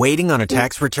Waiting on a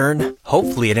tax return?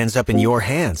 Hopefully it ends up in your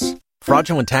hands.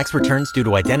 Fraudulent tax returns due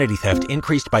to identity theft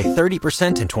increased by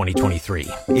 30% in 2023.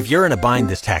 If you're in a bind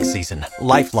this tax season,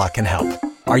 LifeLock can help.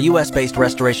 Our U.S.-based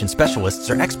restoration specialists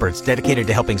are experts dedicated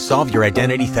to helping solve your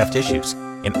identity theft issues.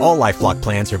 And all LifeLock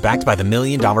plans are backed by the $1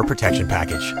 Million Protection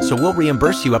Package. So we'll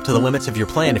reimburse you up to the limits of your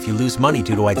plan if you lose money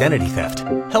due to identity theft.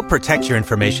 Help protect your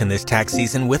information this tax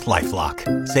season with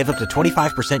LifeLock. Save up to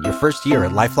 25% your first year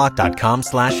at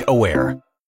LifeLock.com/aware.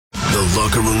 The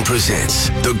Locker Room presents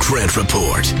The Grant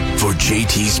Report for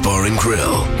JT's Bar and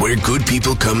Grill, where good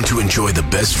people come to enjoy the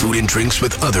best food and drinks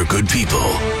with other good people.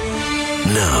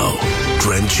 Now,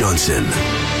 Grant Johnson.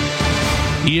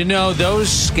 You know, those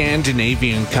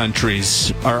Scandinavian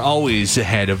countries are always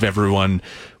ahead of everyone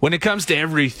when it comes to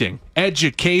everything.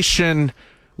 Education,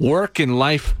 work and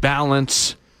life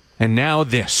balance, and now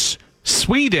this.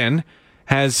 Sweden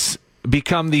has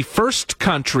become the first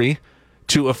country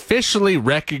to officially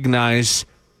recognize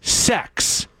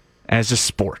sex as a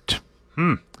sport.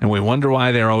 And we wonder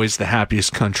why they're always the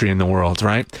happiest country in the world,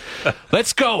 right?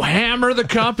 Let's go hammer the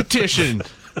competition.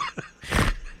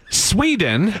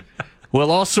 Sweden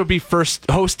will also be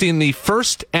hosting the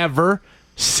first ever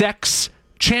sex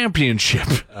championship.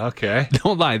 Okay.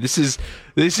 Don't lie. This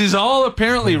is all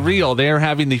apparently real. They are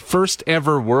having the first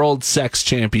ever World Sex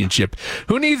Championship.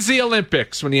 Who needs the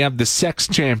Olympics when you have the Sex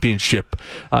Championship?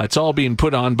 It's all being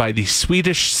put on by the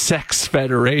Swedish Sex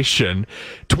Federation.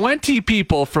 20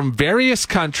 people from various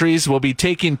countries will be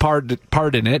taking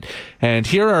part in it, and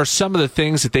here are some of the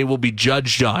things that they will be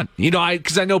judged on. You know,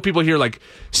 because I know people hear like,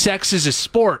 sex is a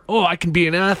sport. Oh, I can be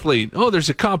an athlete. Oh, there's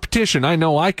a competition. I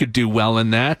know I could do well in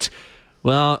that.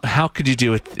 Well, how could you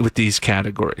do it with these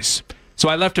categories? So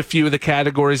I left a few of the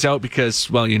categories out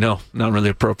because, well, you know, not really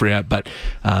appropriate, but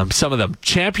some of them.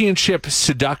 Championship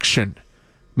seduction,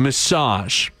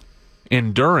 massage,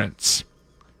 endurance,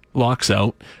 locks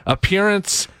out,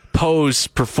 appearance, pose,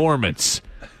 performance,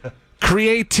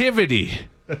 creativity,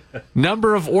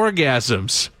 number of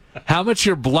orgasms, how much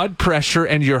your blood pressure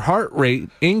and your heart rate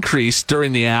increase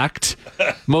during the act,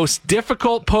 most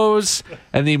difficult pose,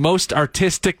 and the most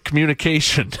artistic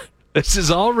communication. This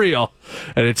is all real,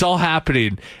 and it's all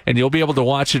happening, and you'll be able to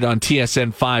watch it on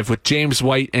TSN 5 with James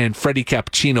White and Freddie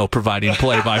Cappuccino providing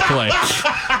play-by-play.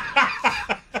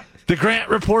 The Grant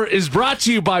Report is brought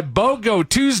to you by BOGO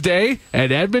Tuesday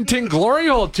at Edmonton Glory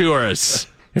Hole Tours.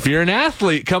 If you're an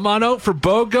athlete, come on out for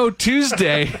BOGO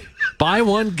Tuesday. Buy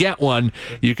one, get one.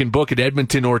 You can book at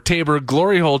Edmonton or Tabor,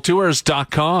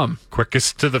 gloryholetours.com.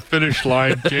 Quickest to the finish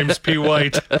line, James P.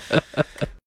 White.